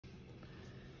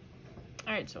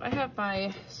All right, so I have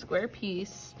my square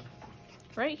piece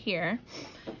right here,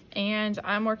 and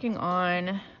I'm working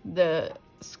on the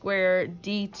square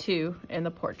D2 in the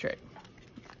portrait.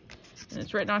 And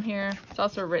it's written on here. It's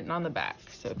also written on the back.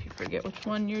 So if you forget which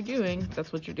one you're doing,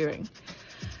 that's what you're doing.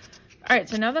 All right,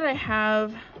 so now that I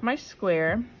have my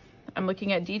square, I'm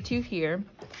looking at D2 here.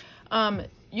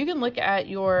 You can look at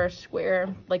your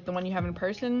square, like the one you have in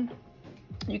person.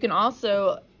 You can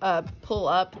also pull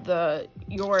up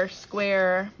your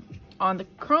square on the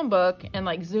Chromebook and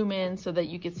like zoom in so that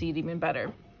you can see it even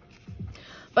better.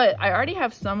 But I already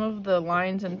have some of the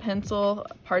lines and pencil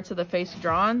parts of the face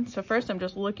drawn. So first I'm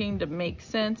just looking to make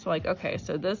sense. Like, okay,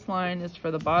 so this line is for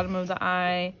the bottom of the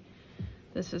eye.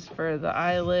 This is for the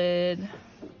eyelid.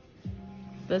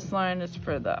 This line is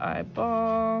for the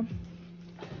eyeball. All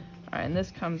right, and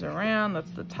this comes around,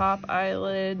 that's the top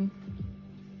eyelid.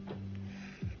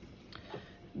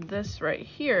 This right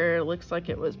here looks like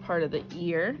it was part of the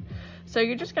ear. So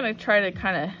you're just gonna try to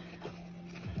kind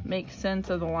of make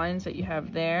sense of the lines that you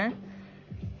have there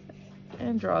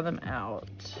and draw them out.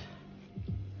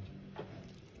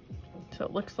 So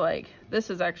it looks like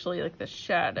this is actually like the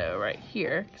shadow right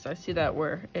here, because I see that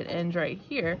where it ends right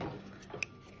here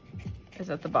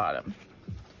is at the bottom.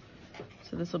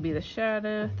 So this will be the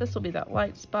shadow, this will be that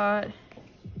light spot,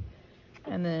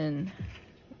 and then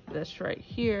this right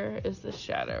here is the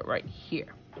shadow right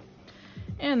here.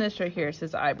 And this right here is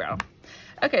his eyebrow.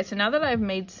 Okay, so now that I've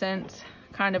made sense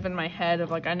kind of in my head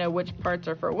of like I know which parts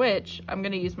are for which, I'm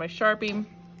gonna use my Sharpie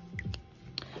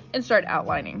and start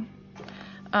outlining.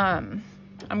 I'm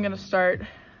gonna start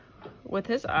with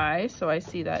his eye. So I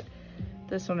see that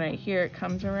this one right here, it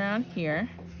comes around here.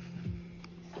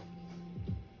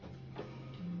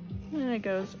 And it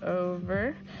goes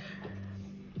over.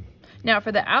 Now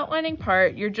for the outlining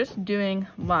part, you're just doing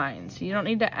lines. You don't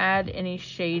need to add any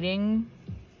shading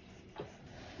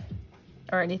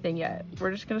or anything yet.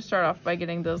 We're just gonna start off by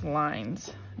getting those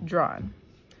lines drawn.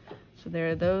 So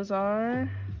there those are.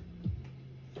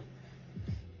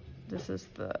 This is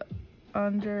the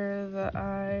under the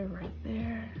eye right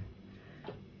there.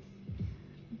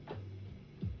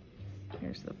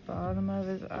 Here's the bottom of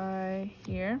his eye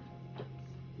here.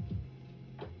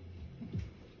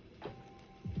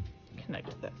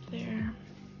 Connect that there.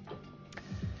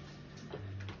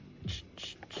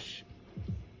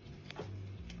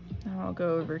 Now I'll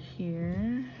go over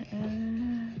here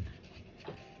and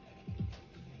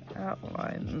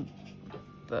outline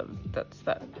that's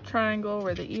that triangle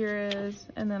where the ear is,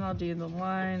 and then I'll do the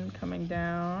line coming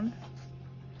down.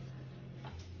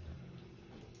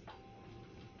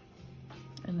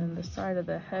 And then the side of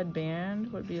the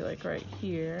headband would be like right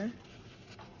here.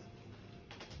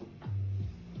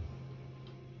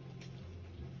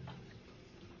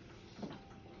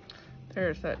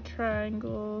 There's that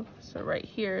triangle. So right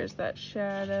here is that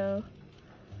shadow.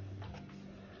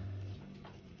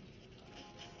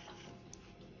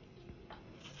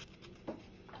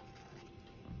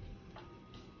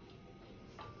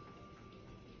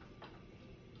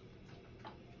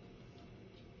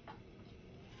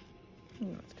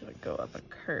 And it's gonna go up a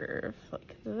curve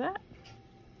like that.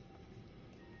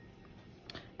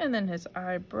 And then his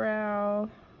eyebrow,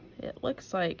 it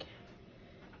looks like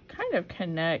kind of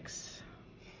connects.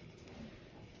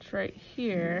 It's right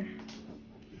here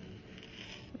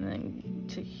and then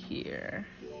to here.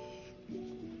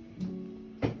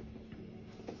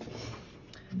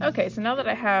 Okay, so now that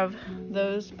I have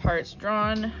those parts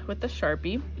drawn with the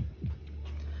Sharpie,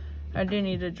 I do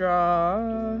need to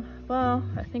draw, well,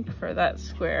 I think for that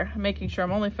square, I'm making sure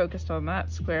I'm only focused on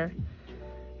that square.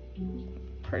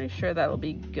 Pretty sure that'll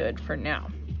be good for now.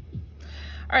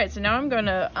 All right, so now I'm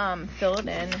gonna fill it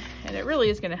in, and it really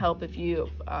is gonna help if you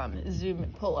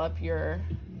pull up your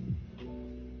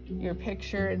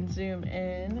picture and zoom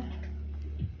in.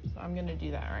 So I'm gonna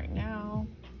do that right now.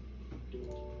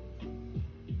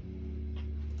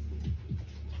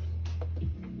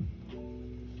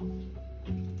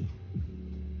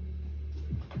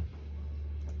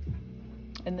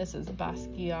 And this is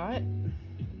Basquiat.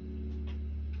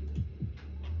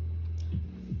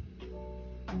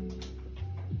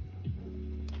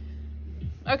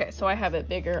 Okay, so I have it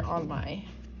bigger on my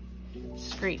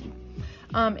screen.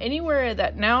 Anywhere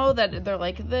that, now that they're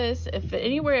like this, if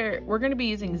anywhere, we're gonna be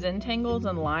using Zentangles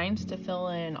and lines to fill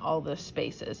in all the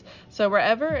spaces. So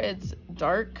wherever it's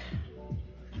dark,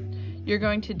 you're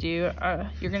going to do,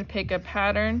 you're gonna pick a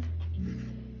pattern.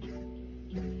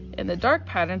 In the dark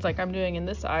patterns, like I'm doing in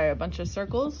this eye, a bunch of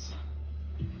circles,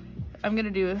 I'm gonna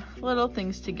do little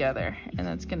things together, and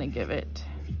that's gonna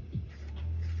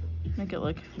make it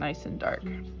look nice and dark.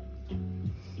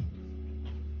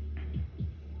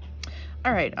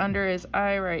 All right, under his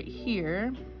eye right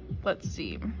here, let's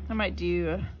see. I might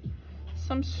do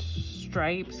some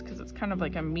stripes because it's kind of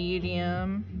like a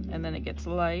medium and then it gets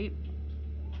light.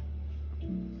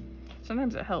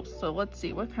 Sometimes it helps. So let's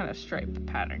see, what kind of stripe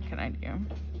pattern can I do?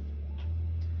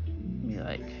 Maybe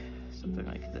like something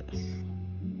like this.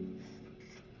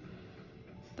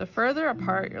 The further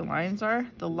apart your lines are,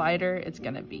 the lighter it's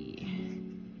gonna be.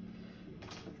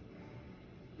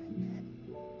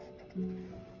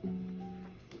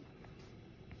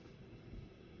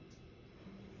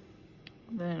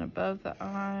 Then above the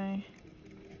eye,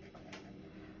 I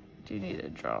do need to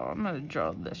draw. I'm gonna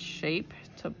draw this shape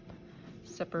to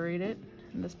separate it.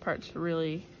 And this part's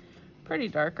really pretty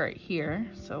dark right here.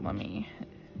 So let me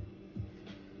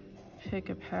pick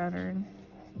a pattern.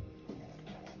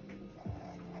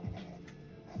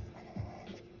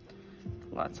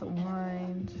 Lots of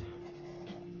lines.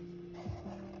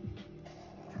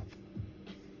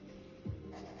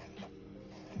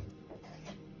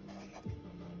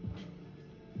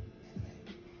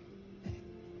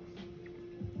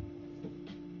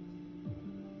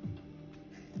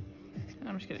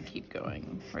 I'm just gonna keep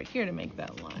going right here to make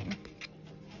that line.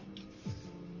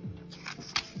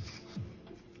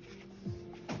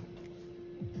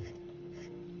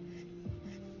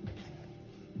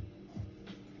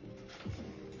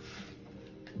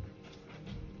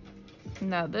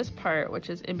 Now this part, which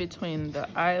is in between the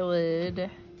eyelid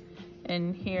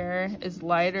and here, is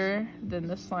lighter than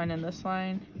this line and this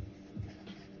line.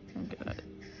 I'm gonna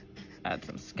add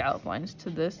some scallop lines to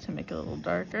this to make it a little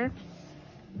darker.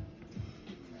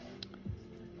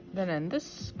 Then in this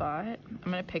spot,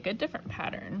 I'm gonna pick a different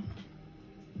pattern.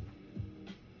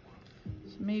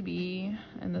 So maybe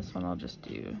in this one, I'll just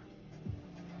do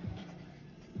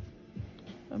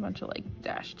a bunch of like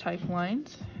dash type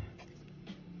lines.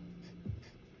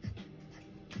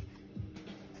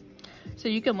 So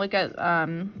you can look at,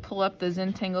 pull up the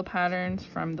Zentangle patterns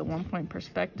from the One Point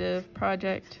Perspective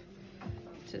project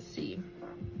to see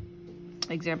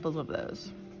examples of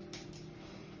those.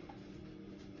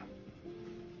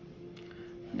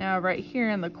 Now right here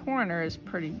in the corner is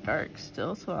pretty dark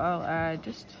still, so I'll add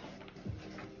just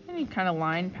any kind of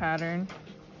line pattern.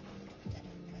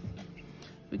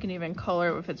 We can even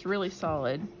color if it's really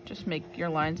solid. Just make your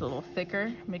lines a little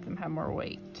thicker, make them have more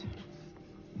weight.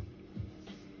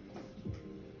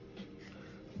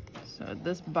 So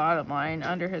this bottom line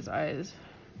under his eye is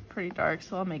pretty dark,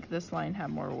 so I'll make this line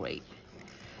have more weight.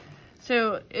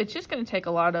 So it's just going to take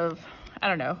a lot of, I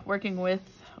don't know, working with,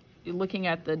 looking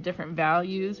at the different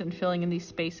values and filling in these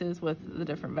spaces with the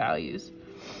different values.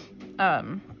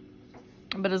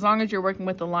 But as long as you're working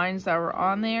with the lines that were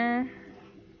on there,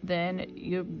 then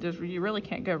you really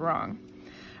can't go wrong.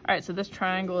 All right, so this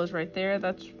triangle is right there.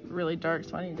 That's really dark,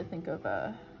 so I need to think of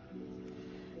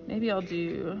maybe I'll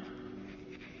do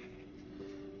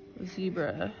a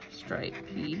zebra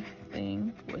stripey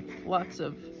thing with lots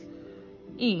of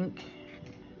ink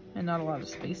and not a lot of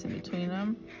space in between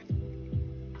them.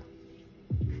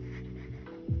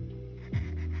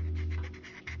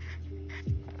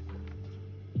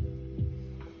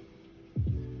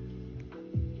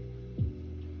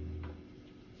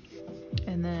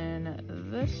 And then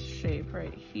this shape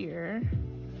right here,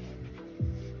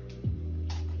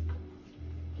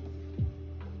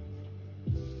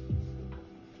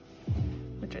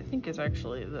 which I think is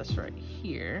actually this right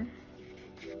here.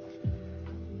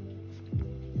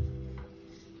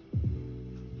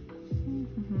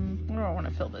 What do I want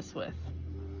to fill this with?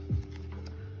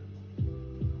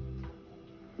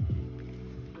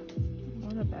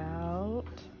 What about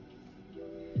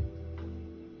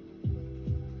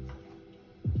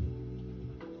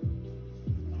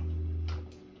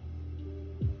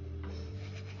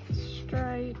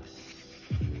stripes?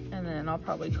 And then I'll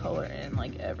probably color in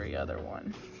like every other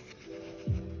one.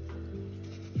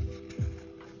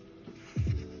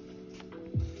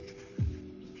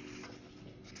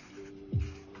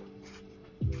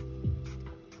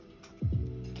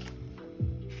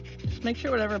 Just make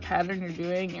sure whatever pattern you're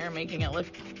doing, you're making it look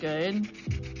good,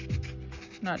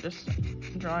 not just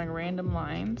drawing random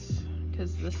lines,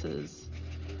 because this is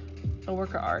a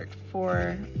work of art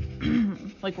for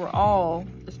like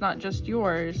it's not just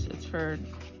yours, it's for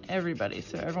everybody,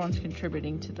 so everyone's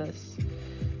contributing to this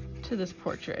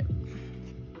portrait.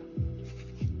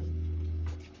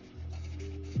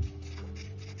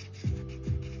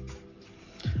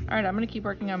 All right, I'm gonna keep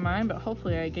working on mine, but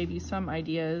hopefully I gave you some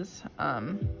ideas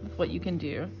of what you can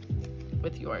do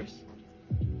with yours.